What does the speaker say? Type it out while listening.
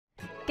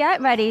Get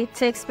ready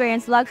to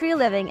experience luxury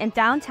living in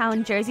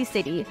downtown Jersey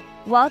City.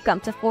 Welcome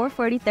to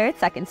 443rd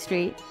 2nd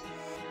Street.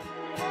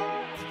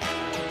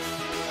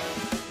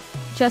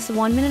 Just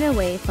 1 minute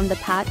away from the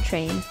PAT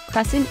train,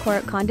 Crescent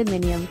Court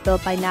Condominium,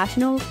 built by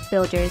national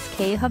builders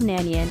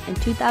Hovnanian in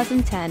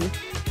 2010,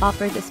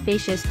 offers a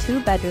spacious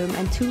 2-bedroom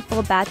and 2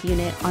 full-bath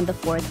unit on the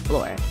 4th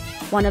floor.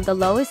 One of the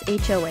lowest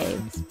HOA,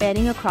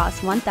 spanning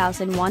across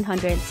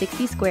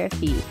 1,160 square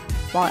feet,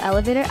 while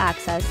elevator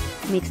access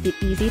makes it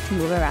easy to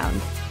move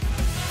around.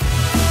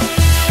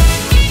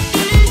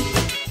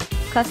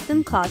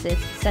 Custom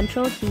closets,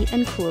 central heat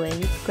and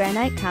cooling,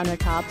 granite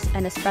countertops,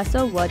 and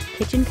espresso wood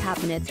kitchen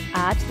cabinets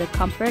add to the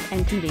comfort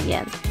and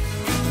convenience.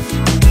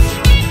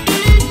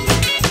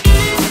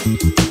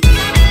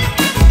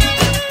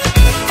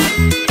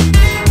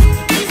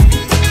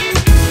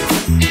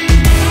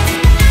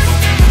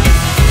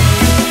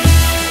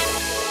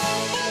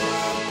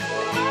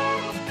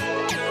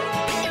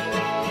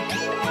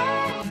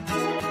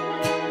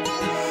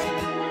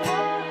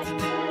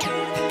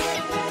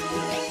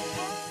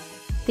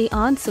 The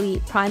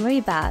ensuite primary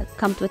bath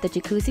comes with a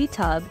jacuzzi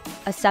tub,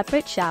 a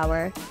separate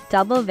shower,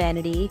 double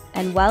vanity,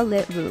 and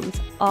well-lit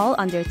rooms, all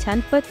under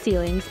 10-foot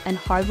ceilings and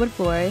hardwood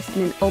floors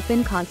in an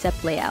open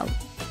concept layout.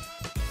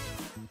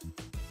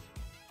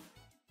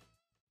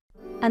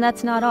 And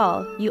that's not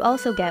all. You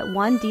also get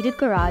 1 deeded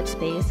garage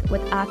space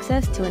with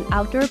access to an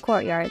outdoor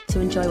courtyard to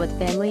enjoy with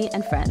family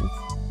and friends.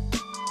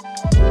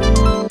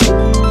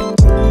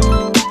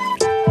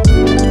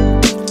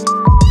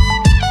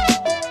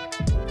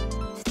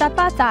 Step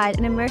outside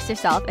and immerse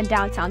yourself in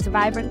downtown's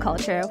vibrant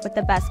culture with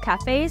the best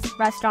cafes,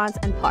 restaurants,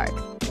 and parks.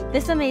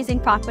 This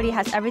amazing property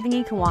has everything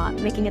you can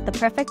want, making it the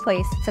perfect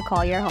place to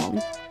call your home.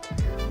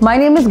 My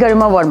name is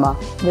Garima Verma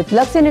with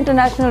Luxin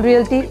International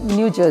Realty,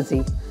 New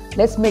Jersey.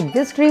 Let's make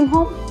this dream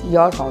home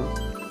your home.